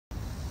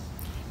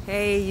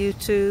Hey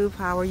YouTube,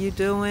 how are you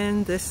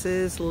doing? This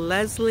is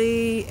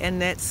Leslie and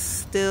that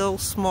still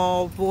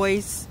small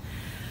voice.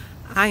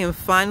 I am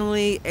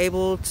finally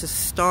able to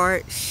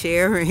start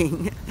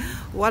sharing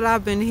what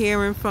I've been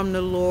hearing from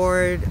the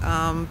Lord.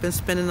 Been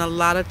spending a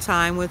lot of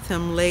time with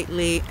Him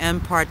lately,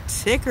 and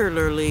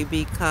particularly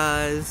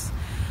because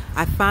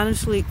I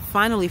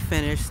finally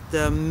finished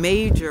the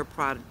major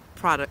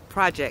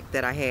project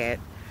that I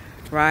had,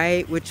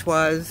 right? Which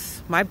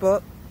was my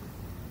book,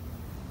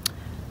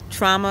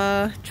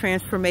 Trauma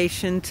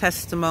Transformation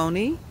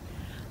Testimony,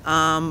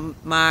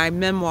 my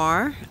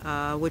memoir,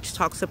 which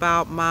talks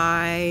about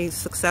my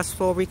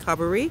successful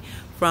recovery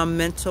from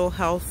mental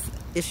health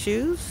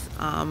issues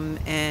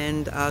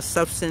and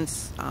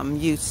substance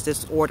use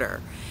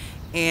disorder.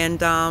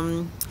 And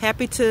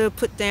happy to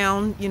put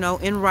down,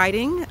 in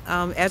writing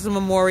as a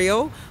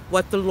memorial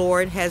what the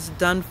Lord has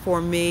done for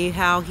me,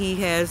 how He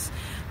has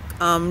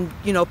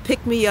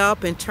picked me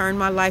up and turned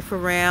my life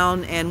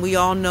around. And we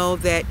all know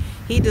that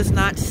He does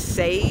not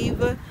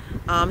save.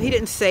 He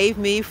didn't save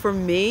me for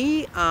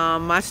me.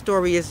 My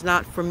story is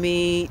not for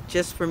me,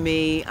 just for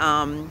me.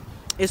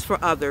 It's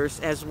for others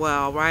as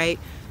well, right?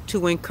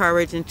 To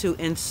encourage and to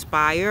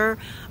inspire.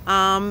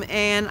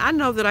 And I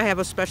know that I have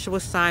a special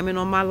assignment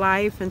on my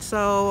life, and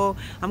so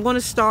I'm going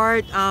to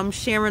start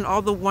sharing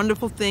all the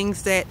wonderful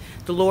things that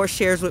the Lord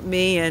shares with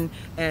me,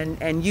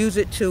 and use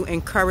it to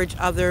encourage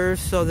others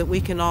so that we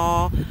can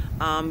all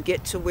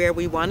get to where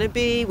we want to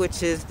be,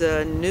 which is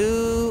the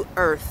new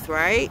earth,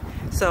 right?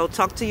 So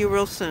talk to you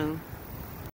real soon.